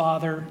to his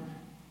Father,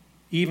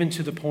 even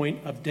to the point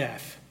of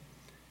death.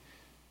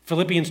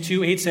 Philippians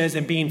 2:8 says,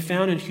 and being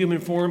found in human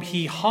form,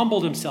 he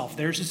humbled himself.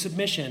 There's a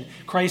submission.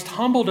 Christ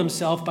humbled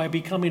himself by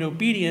becoming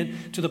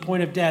obedient to the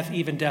point of death,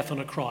 even death on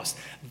a cross.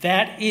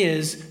 That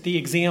is the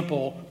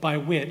example by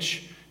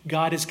which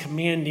God is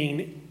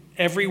commanding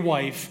every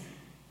wife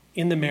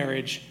in the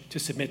marriage to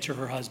submit to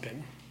her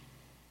husband.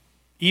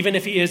 Even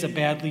if he is a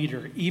bad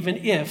leader, even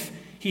if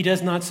he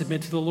does not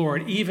submit to the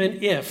Lord,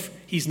 even if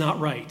he's not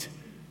right.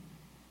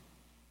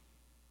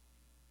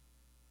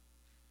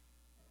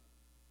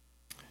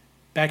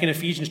 Back in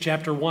Ephesians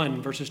chapter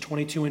 1, verses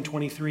 22 and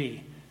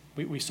 23,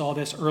 we saw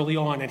this early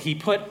on. And he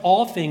put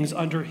all things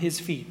under his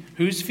feet.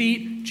 Whose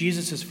feet?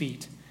 Jesus'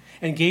 feet.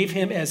 And gave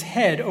him as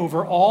head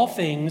over all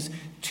things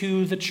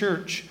to the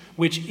church,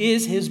 which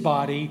is his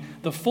body,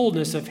 the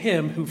fullness of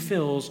him who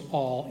fills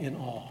all in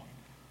all.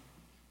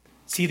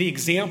 See, the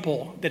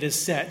example that is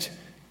set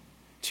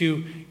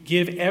to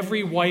give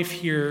every wife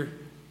here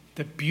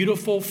the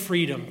beautiful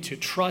freedom to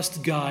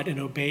trust God and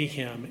obey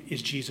him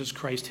is Jesus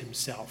Christ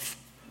himself.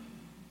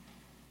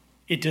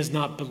 It does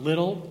not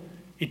belittle.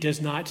 It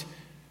does not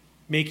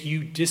make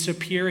you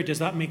disappear. It does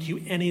not make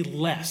you any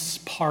less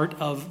part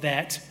of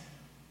that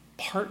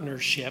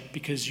partnership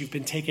because you've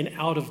been taken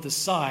out of the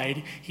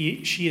side.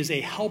 She is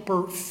a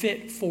helper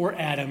fit for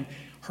Adam,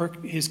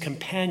 his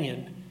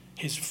companion,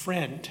 his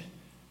friend.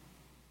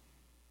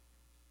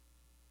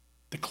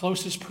 The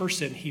closest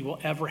person he will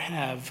ever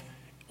have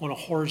on a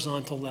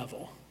horizontal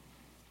level.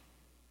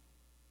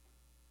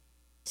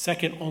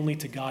 Second only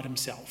to God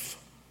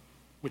himself,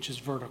 which is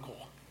vertical.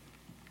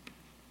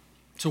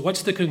 So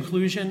what's the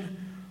conclusion?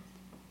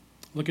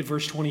 Look at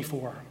verse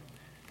 24.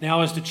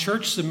 Now, as the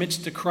church submits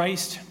to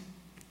Christ,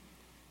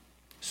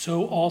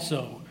 so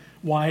also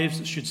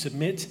wives should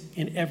submit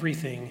in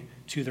everything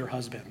to their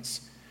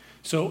husbands.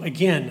 So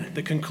again,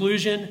 the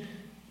conclusion,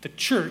 the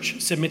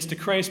church submits to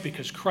Christ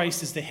because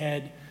Christ is the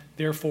head.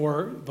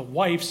 Therefore, the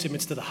wife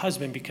submits to the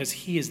husband because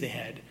he is the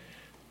head.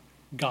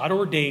 God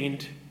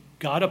ordained,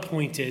 God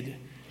appointed.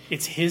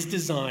 It's his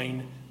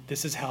design.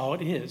 This is how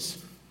it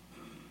is.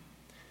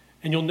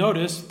 And you'll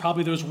notice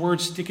probably those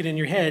words sticking in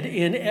your head,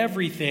 in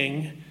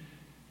everything.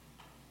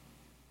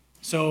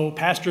 So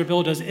Pastor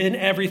Bill, does in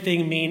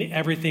everything mean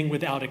everything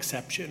without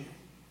exception?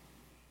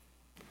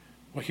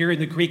 Well, here in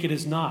the Greek it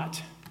is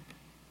not.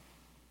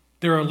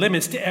 There are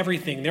limits to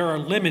everything. There are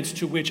limits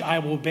to which I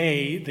will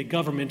obey the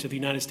government of the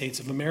United States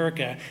of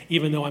America,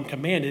 even though I'm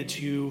commanded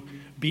to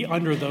be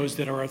under those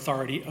that are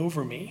authority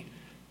over me.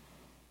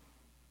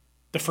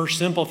 The first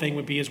simple thing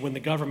would be is when the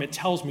government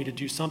tells me to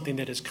do something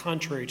that is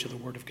contrary to the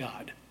Word of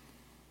God.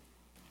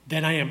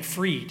 Then I am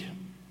freed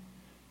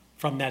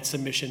from that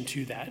submission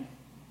to that.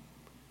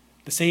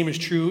 The same is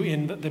true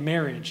in the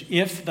marriage.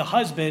 If the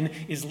husband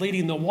is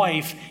leading the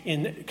wife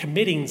in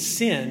committing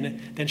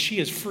sin, then she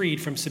is freed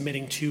from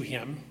submitting to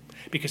him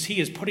because he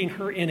is putting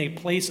her in a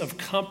place of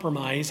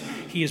compromise.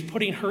 He is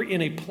putting her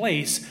in a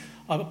place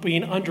of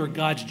being under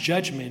God's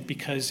judgment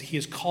because he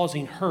is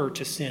causing her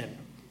to sin.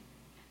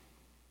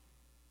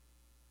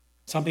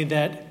 Something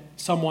that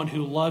someone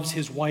who loves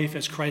his wife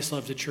as Christ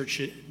loves the church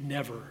should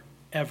never,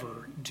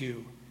 ever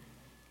do.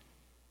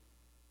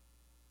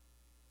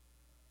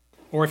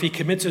 Or if he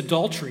commits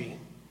adultery,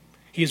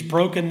 he has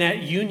broken that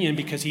union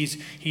because he's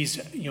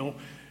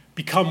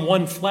become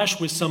one flesh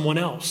with someone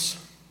else.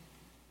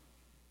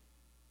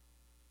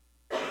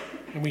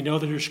 And we know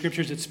that there are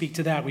scriptures that speak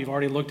to that. We've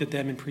already looked at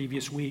them in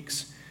previous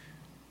weeks.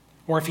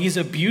 Or if he's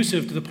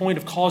abusive to the point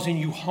of causing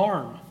you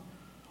harm,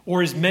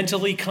 or is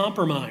mentally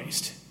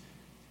compromised.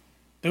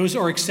 Those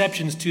are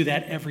exceptions to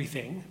that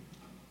everything.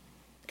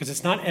 Because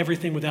it's not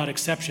everything without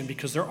exception,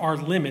 because there are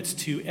limits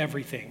to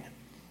everything.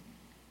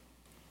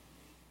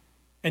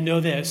 And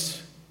know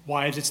this,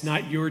 wives, it's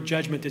not your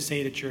judgment to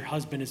say that your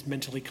husband is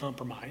mentally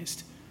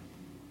compromised.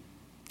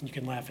 You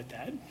can laugh at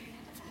that.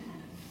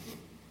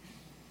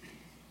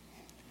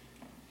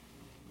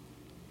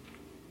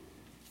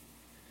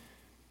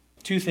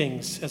 Two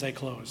things as I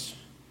close.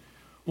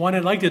 One,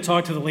 I'd like to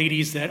talk to the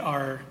ladies that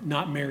are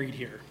not married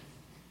here.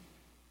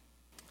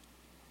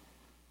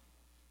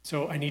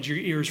 So I need your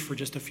ears for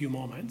just a few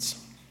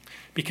moments,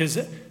 because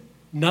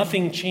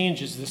nothing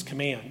changes this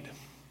command,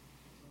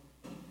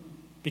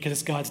 because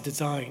it's God's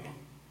design.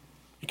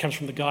 It comes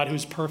from the God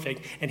who's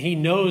perfect, and he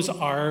knows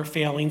our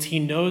failings. He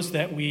knows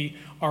that we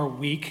are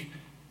weak.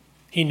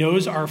 He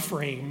knows our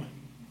frame.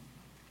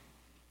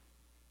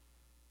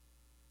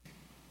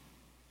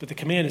 But the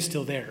command is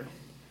still there.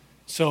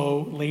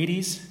 So,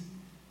 ladies,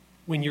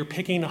 when you're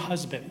picking a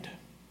husband,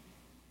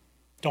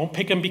 don't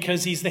pick him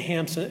because he's the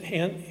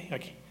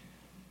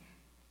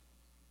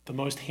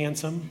most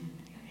handsome,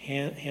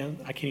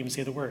 I can't even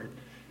say the word,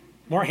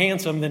 more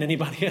handsome than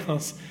anybody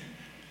else.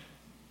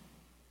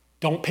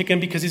 Don't pick him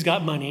because he's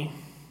got money.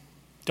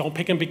 Don't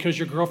pick him because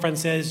your girlfriend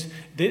says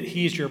that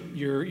he's your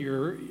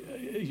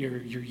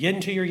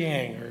yin to your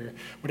yang, or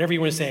whatever you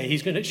want to say.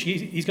 He's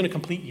gonna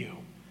complete you.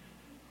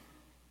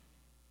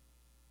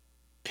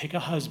 Pick a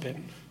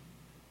husband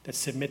that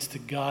submits to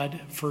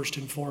God first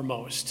and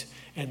foremost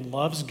and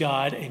loves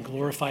God and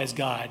glorifies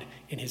God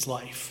in his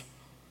life.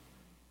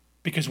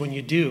 Because when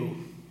you do,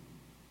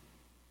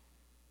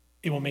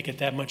 it will make it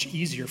that much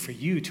easier for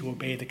you to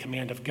obey the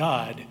command of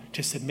God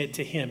to submit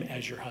to him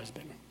as your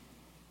husband.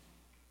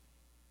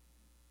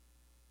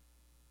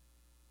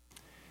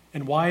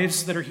 And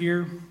wives that are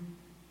here,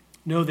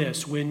 know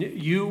this: when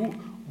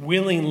you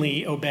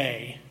willingly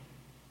obey,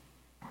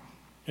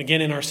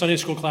 again, in our Sunday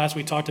school class,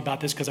 we talked about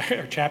this because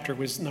our chapter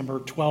was number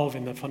 12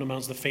 in the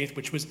Fundamentals of the Faith,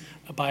 which was,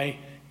 by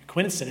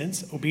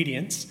coincidence,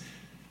 obedience,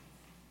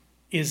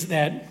 is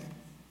that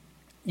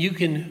you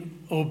can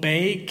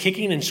obey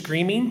kicking and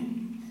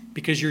screaming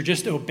because you're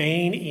just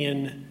obeying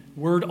in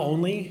word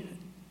only,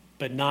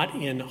 but not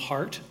in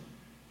heart.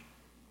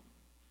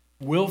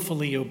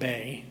 Willfully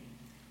obey,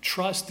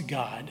 trust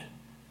God,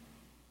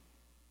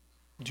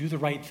 do the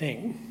right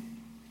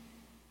thing,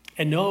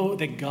 and know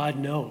that God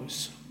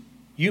knows.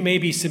 You may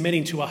be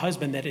submitting to a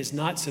husband that is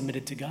not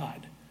submitted to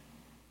God.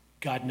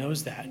 God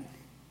knows that.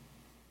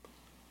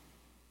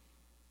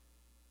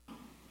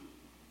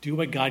 Do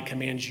what God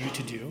commands you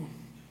to do.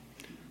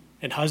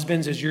 And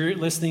husbands, as you're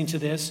listening to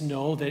this,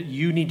 know that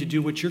you need to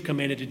do what you're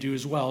commanded to do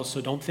as well. So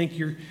don't think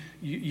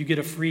you get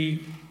a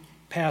free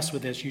pass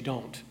with this. You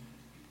don't.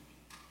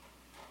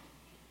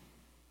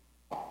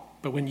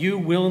 But when you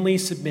willingly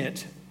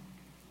submit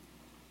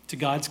to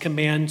God's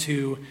command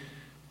to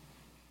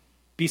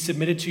be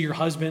submitted to your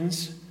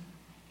husbands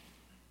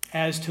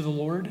as to the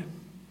Lord,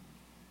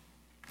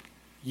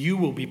 you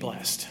will be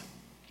blessed,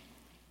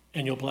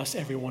 and you'll bless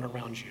everyone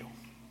around you,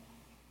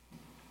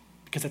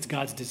 because that's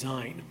God's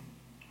design.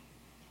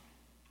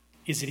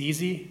 Is it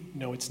easy?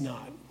 No, it's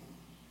not.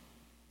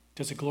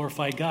 Does it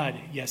glorify God?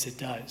 Yes, it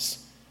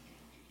does.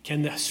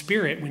 Can the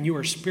Spirit, when you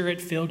are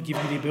Spirit-filled, give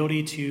you the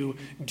ability to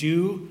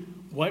do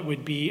what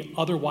would be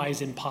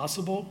otherwise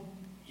impossible?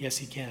 Yes,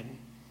 he can.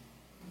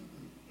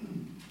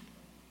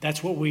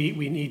 That's what we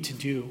need to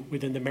do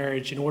within the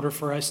marriage in order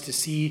for us to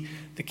see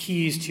the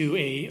keys to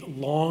a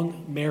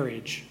long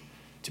marriage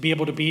to be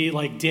able to be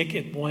like Dick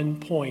at one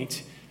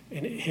point,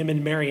 and him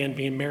and Marianne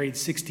being married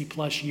 60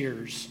 plus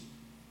years.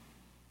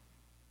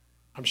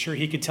 I'm sure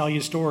he could tell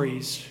you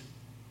stories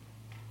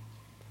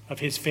of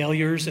his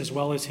failures as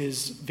well as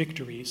his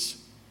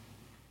victories.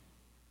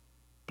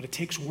 But it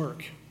takes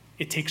work.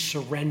 It takes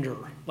surrender,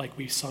 like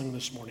we sung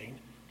this morning.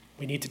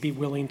 We need to be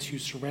willing to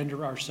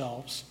surrender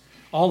ourselves,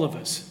 all of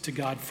us, to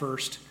God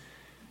first.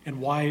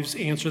 And wives,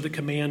 answer the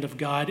command of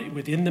God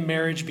within the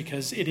marriage,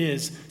 because it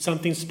is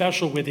something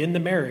special within the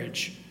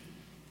marriage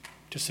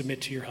to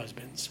submit to your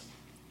husbands.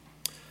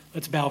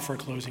 Let's bow for a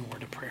closing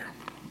word of prayer.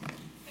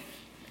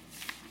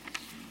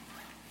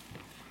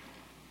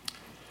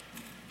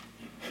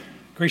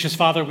 Gracious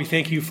Father, we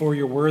thank you for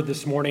your word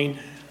this morning.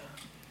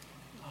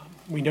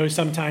 We know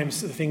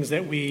sometimes the things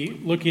that we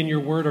look in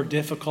your word are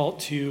difficult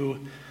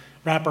to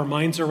wrap our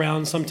minds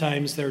around.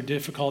 Sometimes they're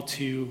difficult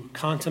to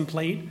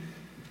contemplate.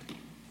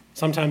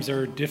 Sometimes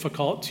they're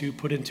difficult to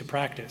put into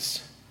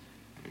practice.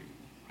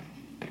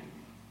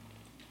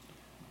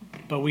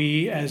 But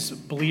we, as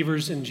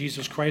believers in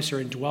Jesus Christ, are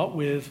indwelt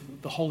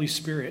with the Holy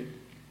Spirit.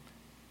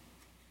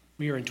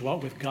 We are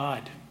indwelt with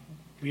God.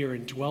 We are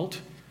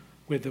indwelt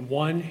with the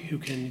one who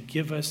can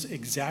give us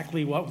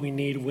exactly what we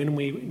need when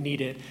we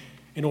need it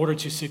in order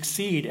to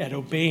succeed at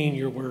obeying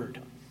your word,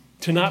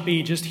 to not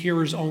be just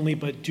hearers only,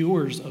 but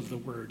doers of the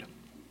word.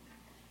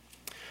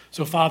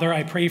 So, Father,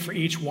 I pray for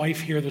each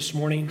wife here this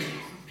morning.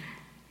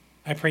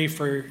 I pray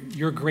for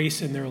your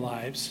grace in their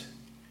lives.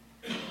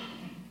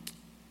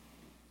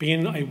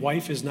 Being a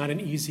wife is not an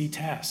easy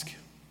task.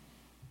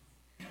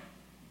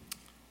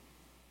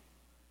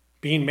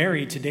 Being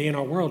married today in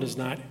our world is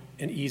not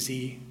an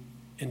easy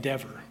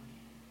endeavor.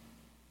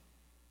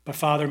 But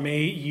Father,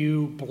 may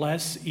you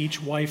bless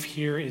each wife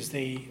here as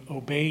they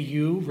obey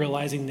you,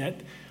 realizing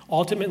that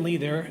ultimately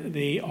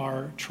they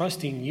are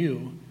trusting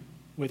you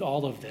with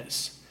all of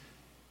this,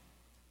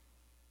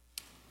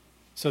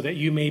 so that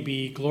you may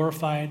be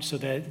glorified, so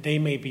that they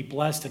may be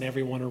blessed and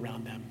everyone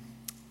around them.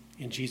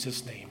 In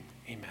Jesus' name,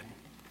 amen.